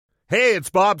Hey, it's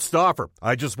Bob Stauffer.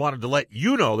 I just wanted to let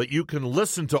you know that you can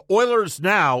listen to Oilers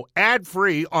Now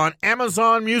ad-free on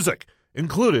Amazon Music,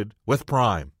 included with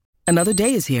Prime. Another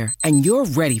day is here, and you're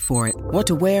ready for it. What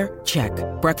to wear? Check.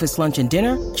 Breakfast, lunch, and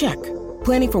dinner? Check.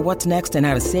 Planning for what's next and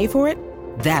how to save for it?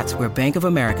 That's where Bank of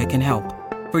America can help.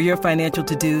 For your financial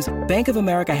to-dos, Bank of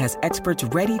America has experts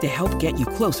ready to help get you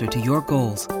closer to your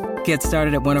goals. Get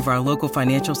started at one of our local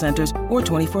financial centers or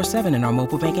 24/7 in our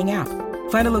mobile banking app.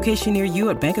 Find a location near you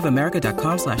at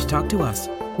bankofamerica.com/talktous.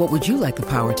 What would you like the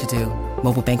power to do?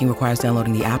 Mobile banking requires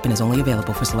downloading the app and is only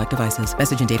available for select devices.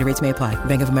 Message and data rates may apply.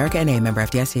 Bank of America N.A., member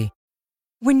FDIC.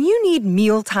 When you need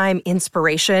mealtime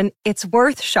inspiration, it's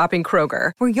worth shopping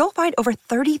Kroger, where you'll find over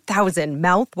 30,000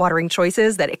 mouth-watering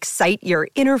choices that excite your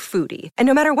inner foodie. And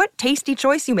no matter what tasty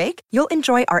choice you make, you'll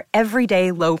enjoy our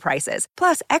everyday low prices,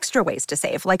 plus extra ways to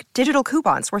save, like digital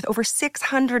coupons worth over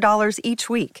 $600 each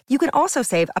week. You can also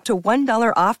save up to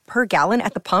 $1 off per gallon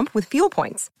at the pump with fuel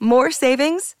points. More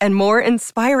savings and more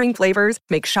inspiring flavors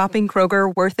make shopping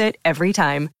Kroger worth it every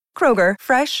time. Kroger,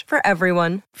 fresh for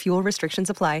everyone. Fuel restrictions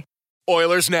apply.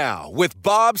 Oilers Now with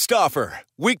Bob Stauffer.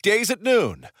 Weekdays at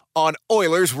noon on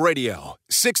Oilers Radio,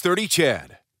 630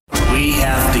 CHED. We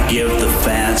have to give the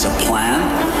fans a plan,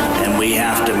 and we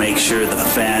have to make sure the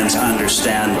fans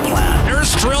understand the plan.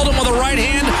 Nurse drilled him with a right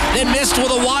hand, then missed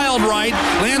with a wild right.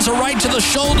 Lands a right to the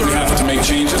shoulder. We have to make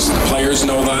changes. The players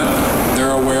know that.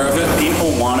 They're aware of it.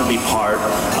 People want to be part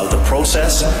of the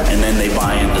process, and then they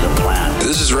buy into the plan.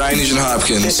 This is Ryan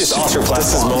Nugent-Hopkins. This is Oscar Platt.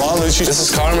 This is Milan Lucic. This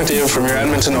is Connor McDavid from your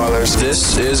Edmonton Oilers.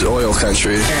 This is Oil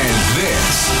Country. And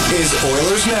this is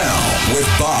Oilers Now with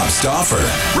Bob Stauffer.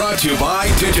 Brought to you by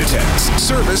Digitex.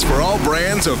 Service for all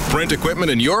brands of print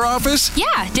equipment in your office?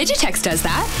 Yeah, Digitex does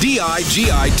that.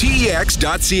 digitex.ca.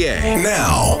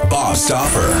 Now, Bob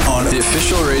Stauffer on the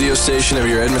official radio station of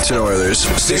your Edmonton Oilers,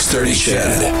 630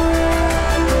 CHED.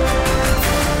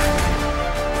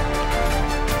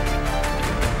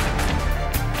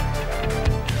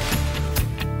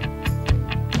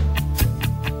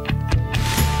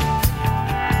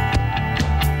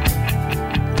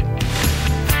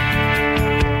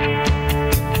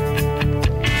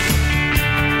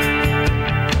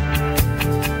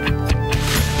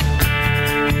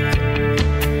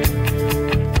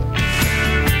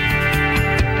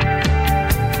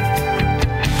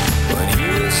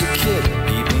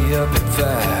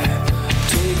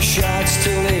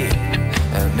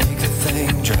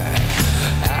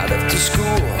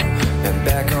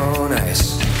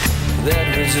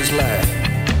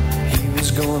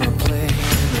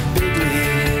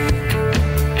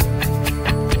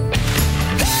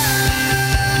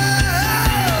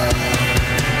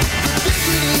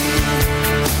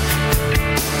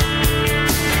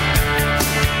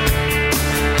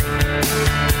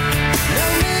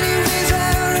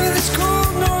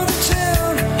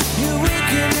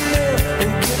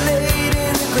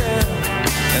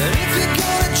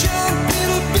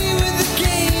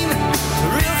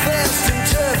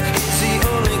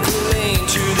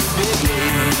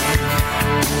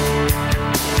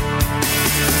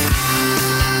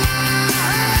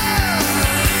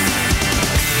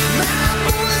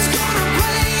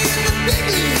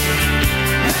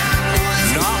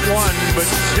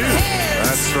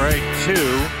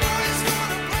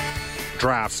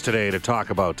 Today to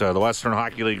talk about the Western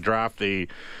Hockey League draft, the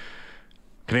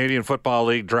Canadian Football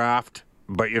League draft.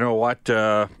 But you know what?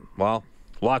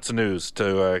 Lots of news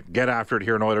to get after it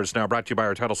here in Oilers Now. Brought to you by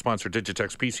our title sponsor,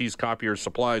 Digitex. PCs, copiers,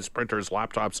 supplies, printers,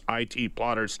 laptops, IT,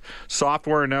 plotters,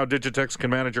 software. And now Digitex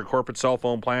can manage your corporate cell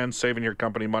phone plans, saving your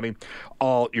company money.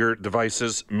 All your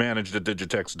devices managed at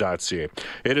digitex.ca.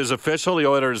 It is official. The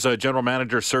Oilers general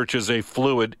manager search is a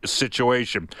fluid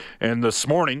situation. And this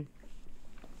morning,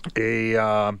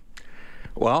 a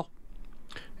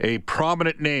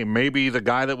prominent name, maybe the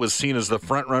guy that was seen as the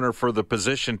front runner for the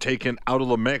position, taken out of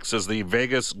the mix as the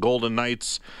Vegas Golden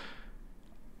Knights,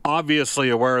 obviously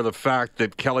aware of the fact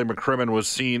that Kelly McCrimmon was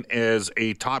seen as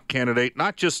a top candidate,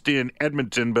 not just in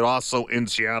Edmonton, but also in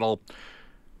Seattle,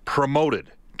 promoted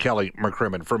Kelly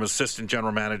McCrimmon from assistant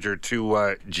general manager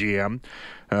to GM.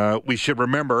 We should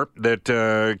remember that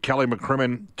Kelly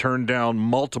McCrimmon turned down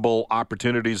multiple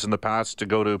opportunities in the past to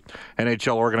go to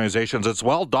NHL organizations. It's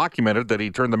well documented that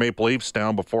he turned the Maple Leafs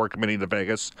down before committing to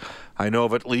Vegas. I know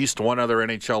of at least one other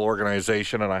NHL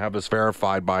organization, and I have this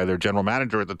verified by their general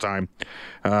manager at the time,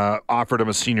 offered him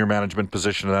a senior management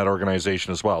position in that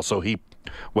organization as well. So he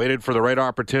waited for the right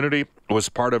opportunity, was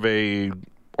part of a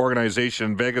organization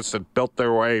in Vegas that built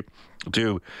their way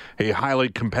to a highly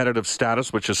competitive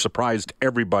status, which has surprised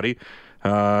everybody.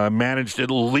 managed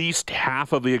at least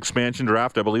half of the expansion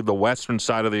draft. I believe the western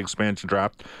side of the expansion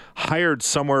draft. Hired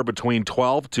somewhere between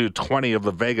 12 to 20 of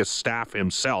the Vegas staff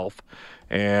himself.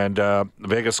 And the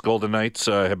Vegas Golden Knights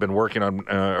have been working on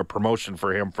a promotion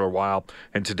for him for a while,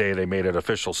 and today they made it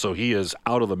official. So he is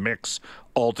out of the mix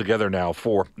altogether now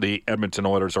for the Edmonton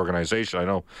Oilers organization. I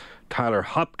know Tyler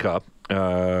Hupka,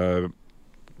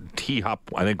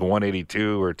 T-Hup, I think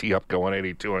 182 or T-Hupka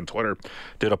 182 on Twitter,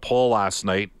 did a poll last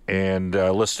night and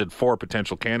listed 4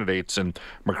 potential candidates, and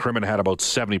McCrimmon had about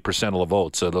 70% of the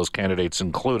votes. So those candidates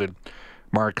included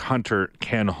Mark Hunter,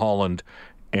 Ken Holland,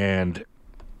 and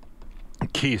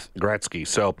Keith Gretzky.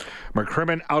 So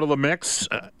McCrimmon out of the mix.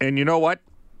 And you know what?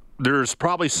 There's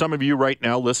probably some of you right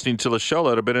now listening to the show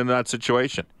that have been in that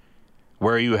situation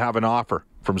where you have an offer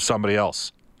from somebody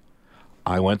else.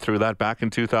 I went through that back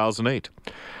in 2008.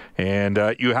 And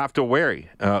you have to weigh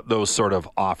those sort of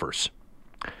offers.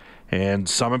 And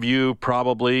some of you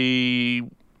probably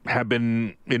have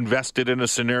been invested in a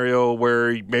scenario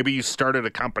where maybe you started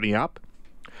a company up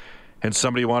and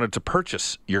somebody wanted to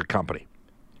purchase your company.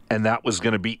 And that was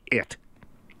going to be it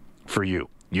for you.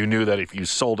 You knew that if you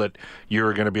sold it, you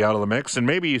were going to be out of the mix. And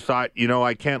maybe you thought,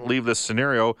 I can't leave this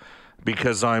scenario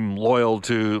because I'm loyal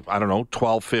to,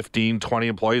 12, 15, 20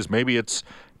 employees. Maybe it's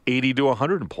 80 to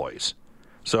 100 employees.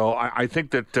 So I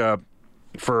think that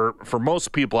for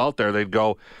most people out there, they'd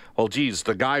go, well, geez,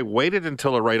 the guy waited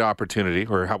until the right opportunity,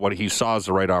 or what he saw as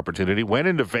the right opportunity, went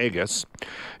into Vegas.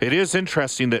 It is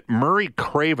interesting that Murray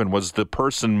Craven was the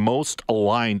person most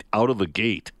aligned out of the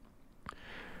gate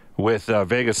with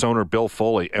Vegas owner Bill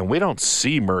Foley, and we don't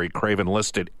see Murray Craven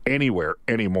listed anywhere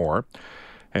anymore.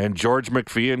 And George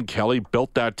McPhee and Kelly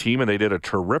built that team, and they did a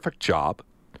terrific job.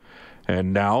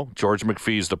 And now George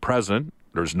McPhee's the president.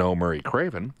 There's no Murray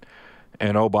Craven.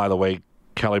 And, oh, by the way,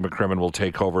 Kelly McCrimmon will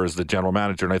take over as the general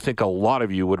manager. And I think a lot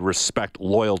of you would respect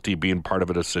loyalty being part of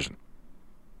a decision.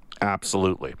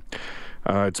 Absolutely.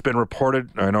 It's been reported,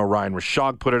 I know Ryan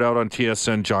Rishaug put it out on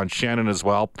TSN, John Shannon as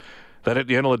well, that at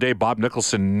the end of the day, Bob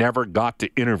Nicholson never got to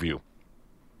interview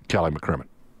Kelly McCrimmon.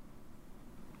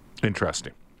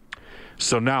 Interesting.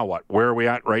 So now what? Where are we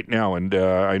at right now? And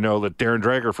I know that Darren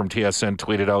Drager from TSN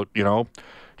tweeted out,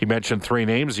 he mentioned 3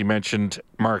 names. He mentioned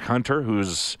Mark Hunter,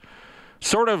 who's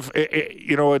sort of,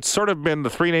 it's sort of been the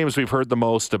 3 names we've heard the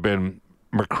most have been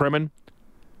McCrimmon,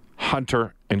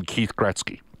 Hunter, and Keith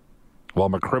Gretzky. Well,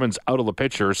 McCrimmon's out of the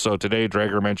picture, so today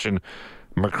Drager mentioned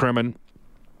McCrimmon,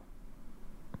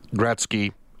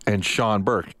 Gretzky, and Sean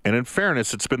Burke. And in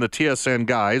fairness, it's been the TSN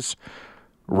guys,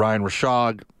 Ryan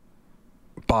Rishaug,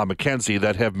 Bob McKenzie,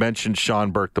 that have mentioned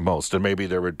Sean Burke the most. And maybe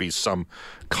there would be some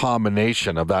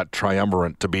combination of that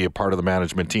triumvirate to be a part of the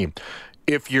management team.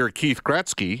 If you're Keith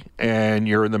Gretzky and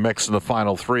you're in the mix in the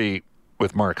final 3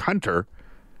 with Mark Hunter,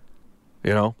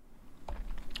 it's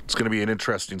going to be an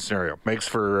interesting scenario. Makes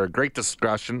for a great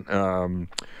discussion.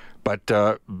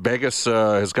 But Vegas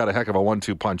has got a heck of a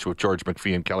 1-2 punch with George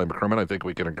McPhee and Kelly McCrimmon. I think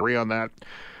we can agree on that.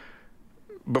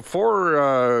 Before,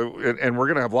 and we're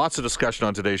going to have lots of discussion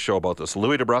on today's show about this.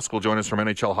 Louis DeBrusque will join us from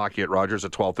NHL Hockey at Rogers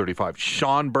at 12:35.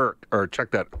 Sean Burke, or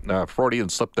check that, Freudian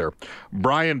slip there.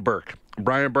 Brian Burke,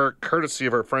 courtesy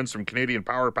of our friends from Canadian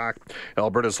Power Pack,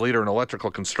 Alberta's leader in electrical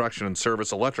construction and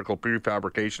service, electrical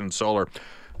prefabrication and solar.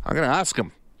 I'm going to ask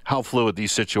him how fluid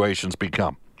these situations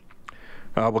become.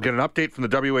 We'll get an update from the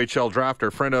WHL draft.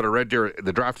 Our friend out of Red Deer,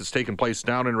 the draft has taken place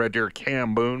down in Red Deer.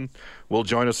 Cam Boone will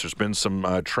join us. There's been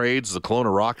some trades. The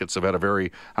Kelowna Rockets have had a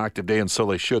very active day, and so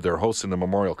they should. They're hosting the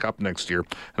Memorial Cup next year,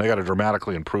 and they got to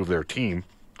dramatically improve their team.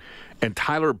 And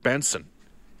Tyler Benson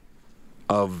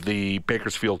of the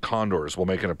Bakersfield Condors will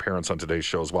make an appearance on today's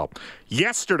show as well.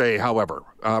 Yesterday, however,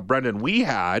 Brendan, we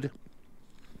had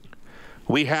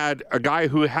a guy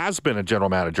who has been a general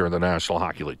manager in the National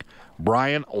Hockey League.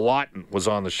 Brian Lawton was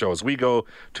on the show as we go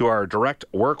to our Direct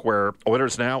Workwear,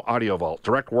 Oilers Now Audio Vault.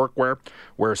 Direct Workwear,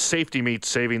 where safety meets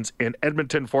savings in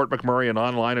Edmonton, Fort McMurray, and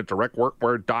online at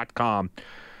directworkwear.com.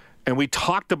 And we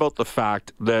talked about the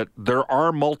fact that there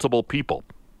are multiple people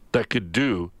that could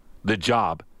do the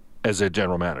job as a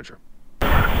general manager.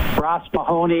 Ross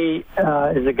Mahoney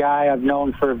is a guy I've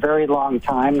known for a very long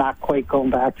time, not quite going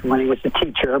back to when he was a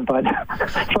teacher, but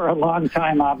for a long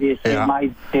time, obviously, my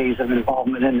days of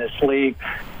involvement in this league.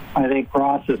 I think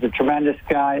Ross is a tremendous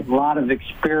guy, a lot of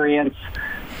experience.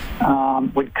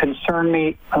 Would concern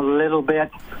me a little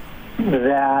bit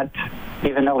that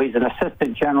even though he's an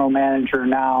assistant general manager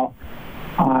now,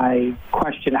 I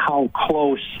question how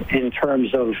close in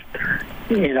terms of,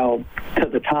 to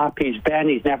the top he's been.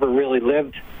 He's never really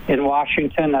lived in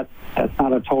Washington. That's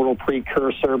not a total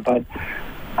precursor, but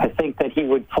I think that he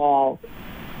would fall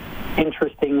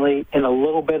interestingly, in a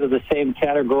little bit of the same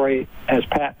category as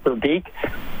Pat Verbeek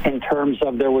in terms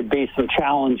of there would be some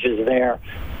challenges there.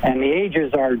 And the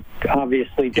ages are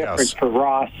obviously different for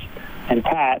Ross and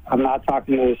Pat. I'm not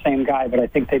talking to the same guy, but I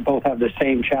think they both have the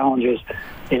same challenges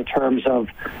in terms of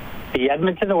the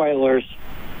Edmonton Oilers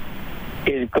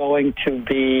is going to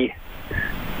be,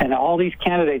 and all these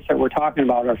candidates that we're talking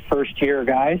about are first-year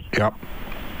guys. Yep.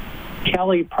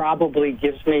 Kelly probably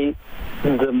gives me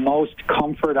the most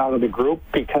comfort out of the group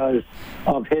because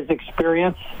of his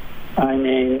experience. I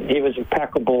mean, he was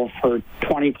impeccable for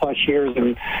 20-plus years.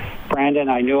 And Brandon,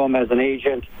 I knew him as an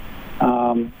agent.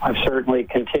 I've certainly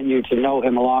continued to know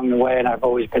him along the way, and I've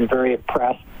always been very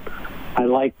impressed. I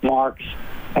like Mark's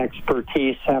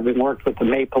expertise, having worked with the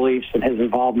Maple Leafs and his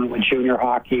involvement with junior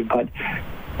hockey, but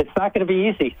it's not going to be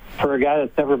easy for a guy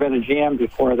that's never been a GM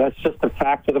before. That's just a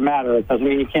fact of the matter. It doesn't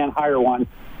mean you can't hire one,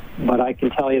 but I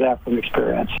can tell you that from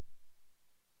experience.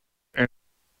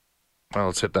 Well,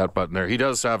 let's hit that button there. He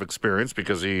does have experience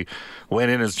because he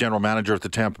went in as general manager at the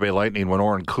Tampa Bay Lightning when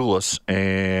Oren Koulis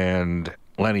and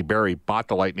Lanny Berry bought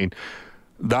the Lightning.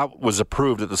 That was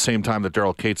approved at the same time that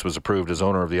Daryl Cates was approved as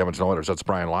owner of the Edmonton Oilers. That's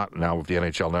Brian Lawton now with the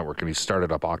NHL Network, and he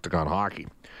started up Octagon Hockey.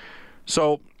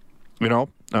 So, you know,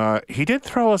 he did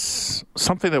throw us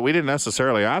something that we didn't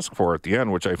necessarily ask for at the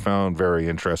end, which I found very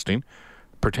interesting,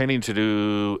 pertaining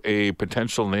to a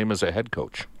potential name as a head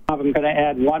coach. I'm going to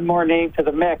add one more name to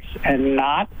the mix, and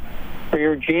not for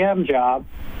your GM job,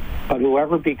 but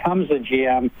whoever becomes a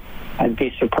GM, I'd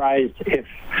be surprised if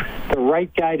the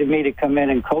right guy to me to come in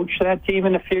and coach that team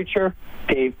in the future,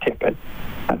 Dave Tippett.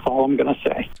 That's all I'm going to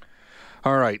say.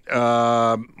 All right.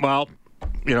 Well,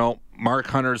 you know, Mark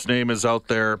Hunter's name is out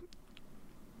there.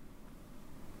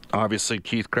 Obviously,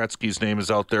 Keith Kretzky's name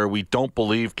is out there. We don't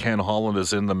believe Ken Holland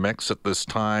is in the mix at this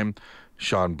time.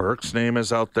 Sean Burke's name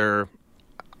is out there.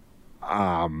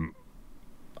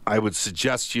 I would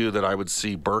suggest to you that I would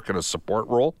see Burke in a support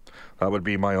role. That would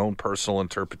be my own personal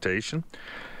interpretation.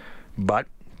 But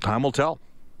time will tell.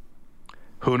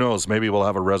 Who knows? Maybe we'll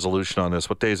have a resolution on this.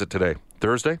 What day is it today?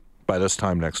 Thursday? By this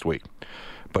time next week.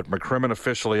 But McCrimmon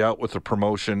officially out with the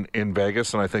promotion in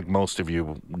Vegas, and I think most of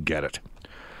you get it.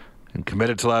 And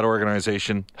committed to that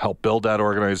organization, helped build that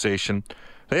organization.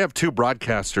 They have two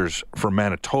broadcasters from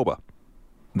Manitoba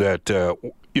that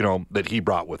that he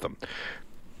brought with him.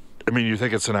 I mean, you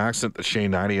think it's an accident that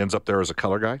Shane Knighty ends up there as a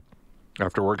color guy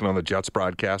after working on the Jets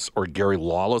broadcast, or Gary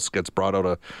Lawless gets brought out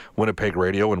of Winnipeg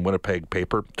Radio and Winnipeg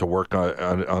Paper to work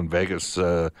on Vegas,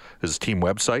 his team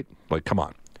website? Like, come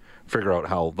on. Figure out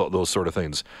how those sort of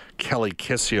things. Kelly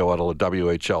Kissio out of the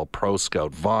WHL Pro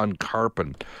Scout. Von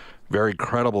Karpen, very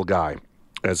credible guy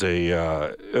as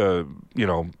a,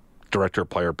 director of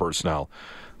player personnel.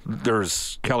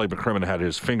 Kelly McCrimmon had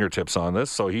his fingertips on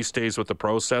this, so he stays with the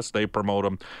process. They promote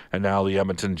him, and now the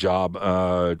Edmonton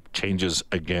job changes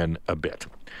again a bit.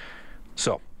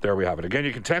 So there we have it. Again,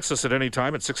 you can text us at any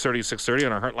time at 630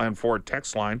 on our Heartland Ford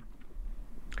text line.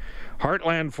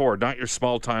 Heartland Ford, not your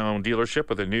small-town dealership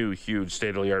with a new, huge,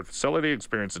 state-of-the-art facility.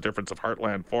 Experience the difference of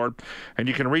Heartland Ford. And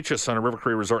you can reach us on a River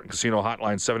Cree Resort and Casino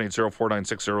hotline,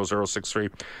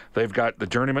 780-496-0063. They've got The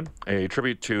Journeyman, a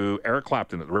tribute to Eric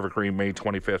Clapton at the River Cree, May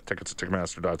 25th. Tickets at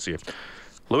Ticketmaster.ca.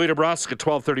 Louis DeBrusque at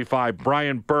 12:35.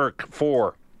 Brian Burke,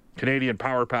 4. Canadian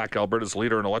Power Pack, Alberta's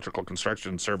leader in electrical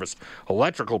construction service,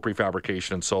 electrical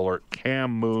prefabrication and solar. Cam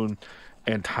Moon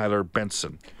and Tyler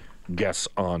Benson, guests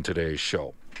on today's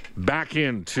show. Back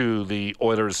into the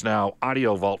Oilers Now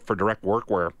audio vault for Direct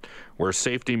Workwear, where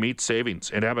safety meets savings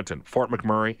in Edmonton, Fort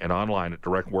McMurray, and online at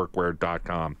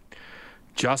directworkwear.com.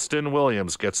 Justin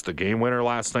Williams gets the game winner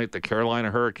last night. The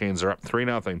Carolina Hurricanes are up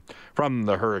 3-0 from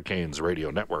the Hurricanes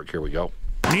Radio Network. Here we go.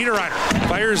 Niederreiter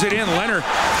fires it in. Leonard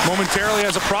momentarily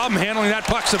has a problem handling that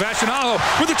puck. Sebastian Aho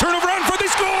with the turnover on front. They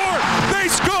score! They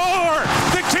score!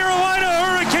 The Carolina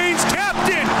Hurricanes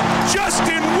captain,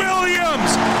 Justin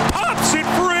Williams, pops it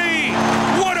free.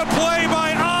 What a play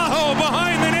by Aho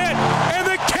behind the net. And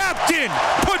the captain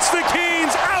puts the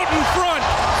Canes out in front.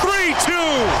 3-2.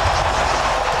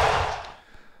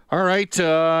 All right.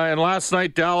 And last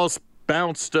night, Dallas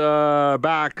bounced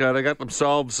back. They got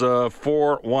themselves a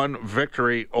 4-1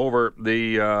 victory over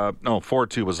the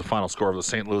 4-2 was the final score of the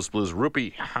St. Louis Blues.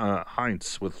 Rupi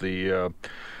Heinz with the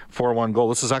 4-1 goal.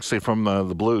 This is actually from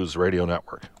the Blues Radio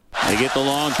Network. They get the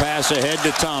long pass ahead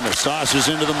to Thomas. Tosses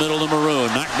into the middle of Maroon.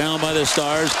 Knocked down by the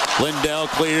Stars. Lindell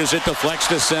clears it, deflects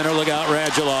to center. Look out,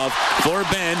 Radulov for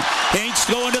Ben. Heinz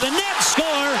going to the net.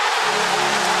 Score!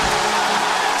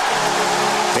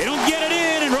 They don't get it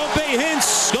in, and Roope Hintz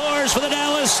scores for the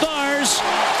Dallas Stars.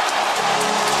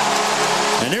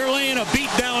 And they're laying a beat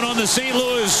down on the St.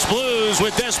 Louis Blues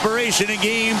with desperation in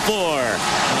Game 4.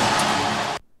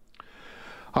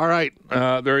 All right,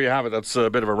 there you have it. That's a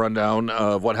bit of a rundown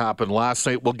of what happened last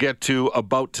night. We'll get to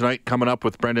About Tonight coming up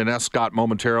with Brendan Escott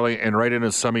momentarily, and right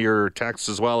into some of your texts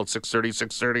as well at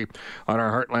 6:30 on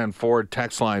our Heartland Ford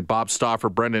text line. Bob Stauffer,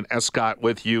 Brendan Escott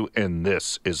with you, and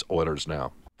this is Oilers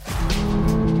Now.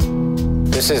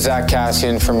 This is Zach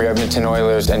Cassian from your Edmonton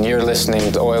Oilers, and you're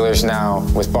listening to Oilers Now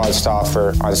with Bob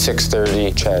Stauffer on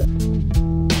 630 CHED.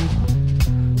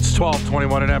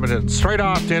 12:21 in Edmonton. Straight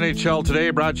off to NHL Today,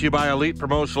 brought to you by Elite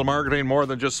Promotional Marketing, more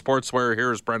than just sportswear.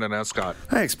 Here's Brendan Escott.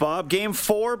 Thanks, Bob. Game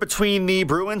 4 between the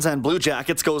Bruins and Blue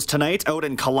Jackets goes tonight out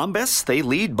in Columbus. They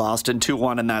lead Boston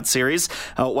 2-1 in that series.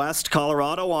 Out west,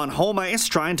 Colorado on home ice,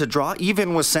 trying to draw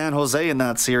even with San Jose in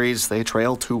that series. They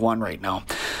trail 2-1 right now.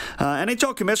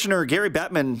 NHL Commissioner Gary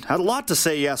Bettman had a lot to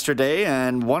say yesterday,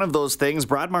 and one of those things,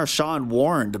 Brad Marchand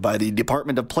warned by the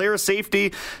Department of Player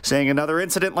Safety, saying another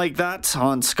incident like that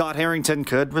on Scott Harrington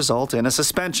could result in a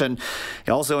suspension.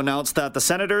 He also announced that the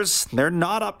Senators, they're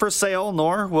not up for sale,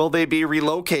 nor will they be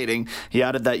relocating. He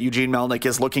added that Eugene Melnyk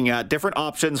is looking at different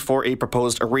options for a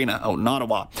proposed arena out in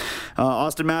Ottawa.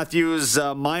 Austin Matthews'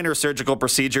 minor surgical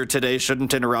procedure today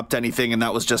shouldn't interrupt anything, and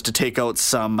that was just to take out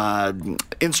some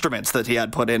instruments that he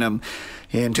had put in him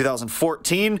in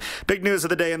 2014. Big news of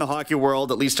the day in the hockey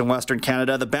world, at least in Western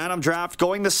Canada. The Bantam draft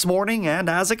going this morning, and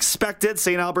as expected,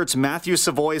 St. Albert's Matthew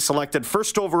Savoy selected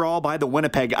first overall by the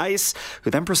Winnipeg Ice, who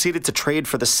then proceeded to trade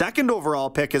for the second overall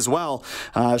pick as well.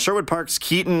 Sherwood Park's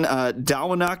Keaton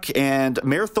Dawanuk and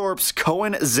Mayerthorpe's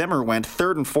Cohen Zimmer went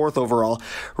third and fourth overall.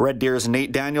 Red Deer's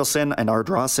Nate Danielson and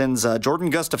Ardrossan's Jordan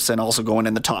Gustafson also going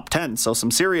in the top 10. So some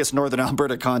serious Northern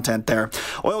Alberta content there.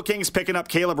 Oil Kings picking up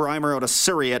Caleb Reimer out of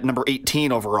Surrey at number 18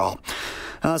 overall.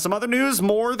 Some other news,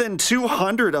 more than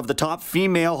 200 of the top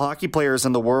female hockey players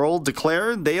in the world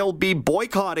declare they'll be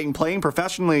boycotting playing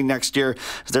professionally next year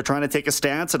as they're trying to take a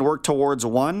stance and work towards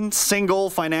one single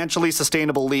financially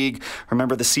sustainable league.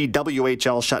 Remember, the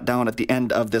CWHL shut down at the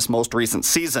end of this most recent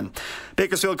season.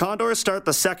 Bakersfield Condors start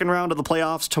the second round of the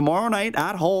playoffs tomorrow night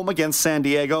at home against San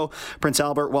Diego. Prince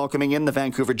Albert welcoming in the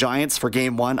Vancouver Giants for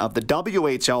Game 1 of the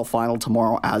WHL final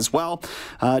tomorrow as well.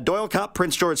 Doyle Cup,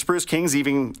 Prince George Spruce Kings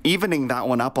evening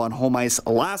that one up on home ice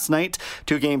last night.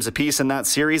 2 games apiece in that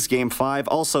series. Game 5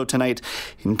 also tonight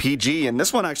in PG. And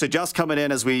this one actually just coming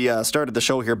in as we started the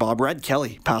show here, Bob. Red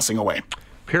Kelly passing away.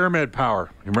 Pyramid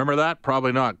Power. You remember that?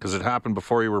 Probably not, because it happened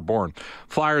before you were born.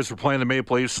 Flyers were playing the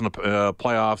Maple Leafs in the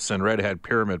playoffs, and Red had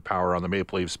Pyramid Power on the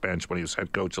Maple Leafs bench when he was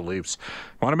head coach of the Leafs.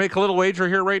 Want to make a little wager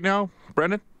here right now,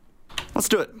 Brendan? Let's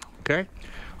do it. Okay.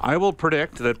 I will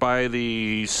predict that by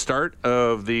the start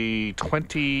of the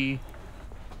 2020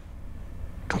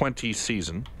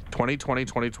 season,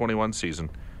 2020-2021 season,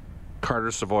 Carter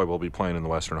Savoy will be playing in the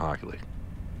Western Hockey League.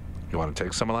 You want to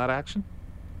take some of that action?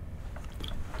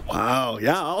 Wow.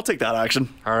 Yeah, I'll take that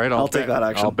action. All right. I'll take that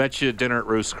action. I'll bet you dinner at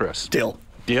Ruth's Chris. Deal.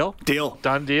 Deal? Deal.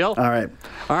 Done deal? All right.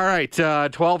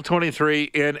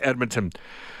 12:23 in Edmonton.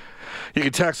 You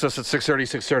can text us at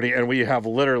 630, and we have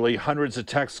literally hundreds of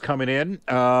texts coming in.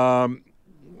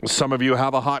 Some of you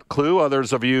have a hot clue.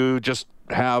 Others of you just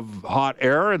have hot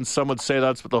air, and some would say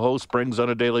that's what the host brings on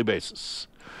a daily basis.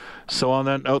 So on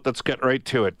that note, let's get right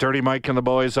to it. Dirty Mike and the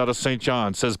boys out of St.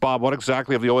 John says, Bob, what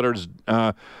exactly have the Oilers...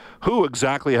 who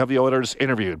exactly have the Oilers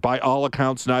interviewed? By all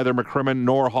accounts, neither McCrimmon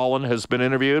nor Holland has been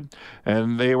interviewed,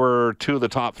 and they were 2 of the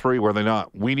top 3, were they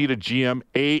not? We need a GM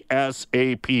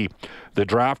ASAP. The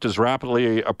draft is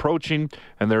rapidly approaching,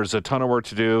 and there's a ton of work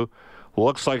to do.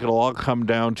 Looks like it'll all come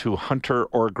down to Hunter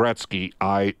or Gretzky,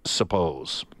 I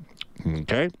suppose.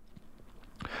 Okay?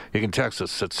 You can text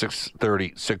us at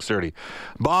 630.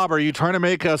 Bob, are you trying to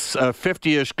make us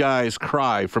 50-ish guys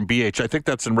cry from BH? I think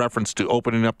that's in reference to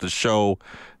opening up the show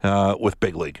with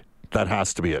Big League. That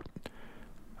has to be it.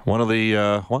 One of the,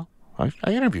 I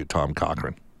interviewed Tom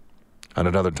Cochran at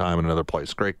another time in another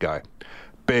place. Great guy.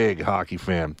 Big hockey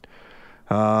fan.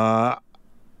 Out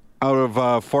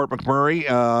of Fort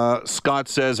McMurray, Scott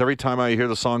says, every time I hear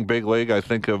the song Big League, I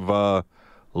think of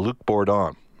Luc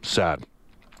Bourdon. Sad.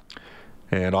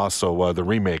 And also the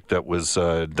remake that was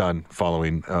done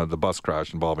following the bus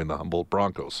crash involving the Humboldt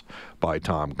Broncos by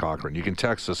Tom Cochran. You can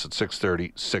text us at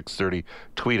 630.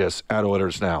 Tweet us at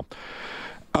Oilers Now.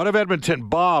 Out of Edmonton,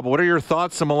 Bob, what are your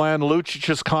thoughts on Milan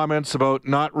Lucic's comments about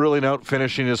not ruling out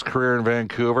finishing his career in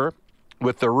Vancouver?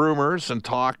 With the rumors and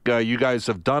talk you guys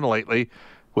have done lately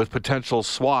with potential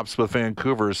swaps with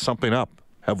Vancouver, is something up?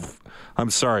 Have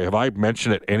I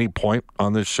mentioned at any point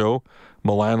on this show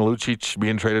Milan Lucic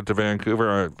being traded to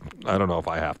Vancouver? I don't know if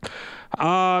I have.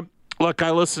 Look,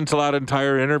 I listened to that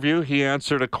entire interview. He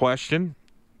answered a question.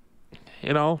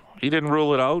 You know, He didn't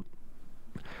rule it out.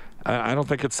 I don't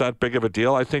think it's that big of a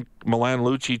deal. I think Milan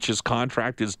Lucic's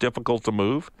contract is difficult to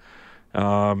move.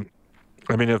 I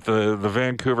mean, if the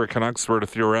Vancouver Canucks were to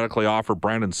theoretically offer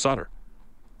Brandon Sutter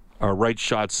a right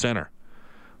shot center,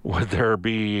 would there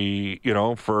be,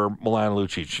 for Milan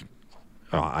Lucic?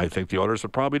 I think the Oilers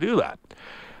would probably do that.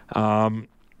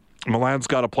 Milan's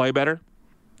got to play better,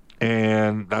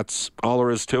 and that's all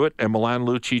there is to it. And Milan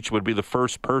Lucic would be the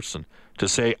first person to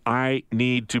say, I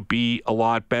need to be a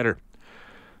lot better.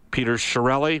 Peter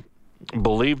Chiarelli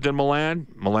believed in Milan.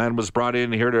 Milan was brought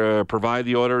in here to provide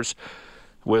the Oilers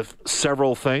with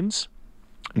several things.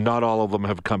 Not all of them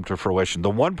have come to fruition. The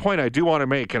one point I do want to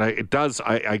make, and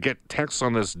I get texts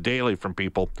on this daily from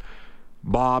people,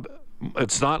 Bob,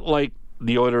 it's not like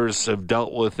the Oilers have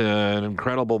dealt with an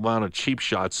incredible amount of cheap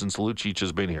shots since Lucic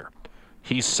has been here.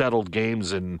 He's settled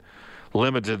games and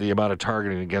limited the amount of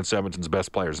targeting against Edmonton's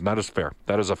best players, and that is fair.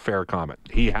 That is a fair comment.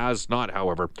 He has not,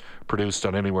 however, produced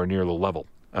on anywhere near the level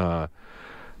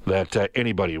that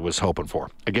anybody was hoping for.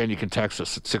 Again, you can text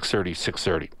us at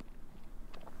 630-630.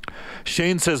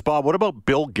 Shane says, Bob, what about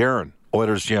Bill Guerin,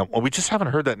 Oilers GM? Well, we just haven't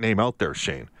heard that name out there,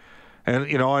 Shane. And,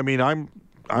 I'm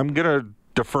going to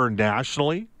defer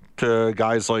nationally to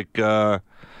guys like Bob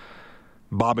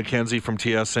McKenzie from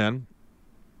TSN,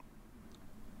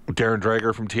 Darren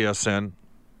Drager from TSN,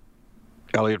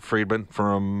 Elliot Friedman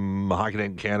from Hockey Night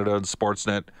in Canada and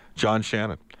Sportsnet, John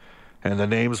Shannon. And the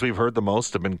names we've heard the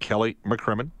most have been Kelly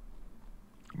McCrimmon,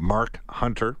 Mark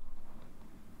Hunter,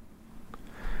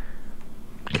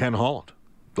 Ken Holland.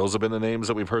 Those have been the names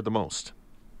that we've heard the most.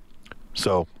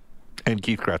 So, and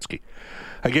Keith Gretzky.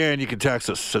 Again, you can text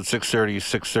us at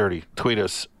 630-630. Tweet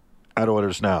us at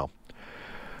Oilers Now.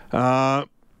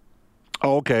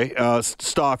 Okay.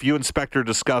 Stoff, you and Spector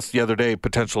discussed the other day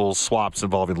potential swaps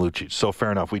involving Lucic. So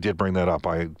fair enough. We did bring that up.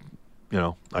 I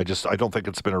don't think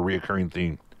it's been a reoccurring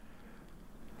theme.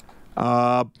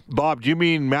 Bob, do you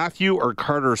mean Matthew or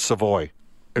Carter Savoy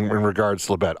in regards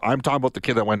to Lebet? I'm talking about the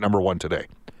kid that went number 1 today.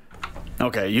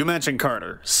 Okay, you mentioned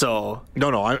Carter, so...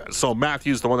 No, so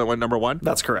Matthew's the one that went number 1?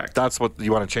 That's correct. That's what,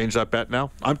 you want to change that bet now?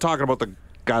 I'm talking about the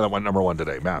guy that went number 1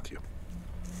 today, Matthew.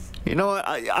 You know what?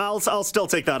 I'll still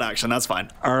take that action. That's fine.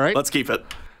 All right. Let's keep it.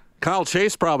 Kyle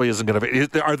Chase probably isn't going to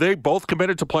be... Are they both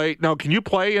committed to play? Now, can you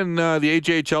play in the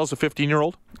AJHL as a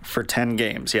 15-year-old? For 10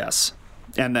 games, yes.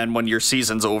 And then when your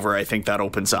season's over, I think that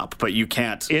opens up. But you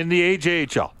can't... In the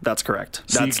AJHL? That's correct.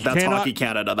 So that's Hockey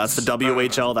Canada. That's the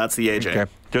WHL. That's the AJ.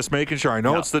 Okay. Just making sure. I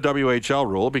know it's the WHL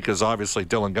rule because obviously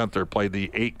Dylan Guenther played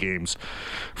the 8 games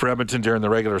for Edmonton during the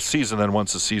regular season. Then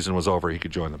once the season was over, he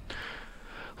could join them.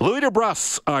 Louis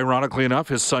DeBrusk, ironically enough,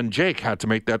 his son Jake had to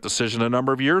make that decision a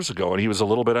number of years ago, and he was a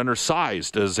little bit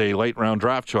undersized as a late-round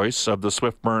draft choice of the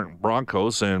Swift Current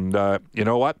Broncos. And you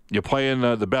know what? You play in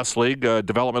the best league,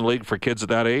 development league for kids at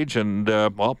that age, and,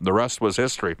 the rest was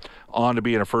history. On to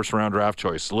being a first-round draft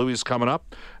choice. Louis is coming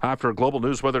up after a Global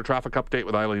News Weather Traffic Update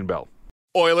with Eileen Bell.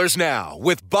 Oilers Now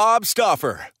with Bob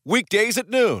Stauffer. Weekdays at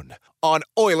noon on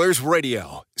Oilers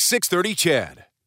Radio, 630 CHED.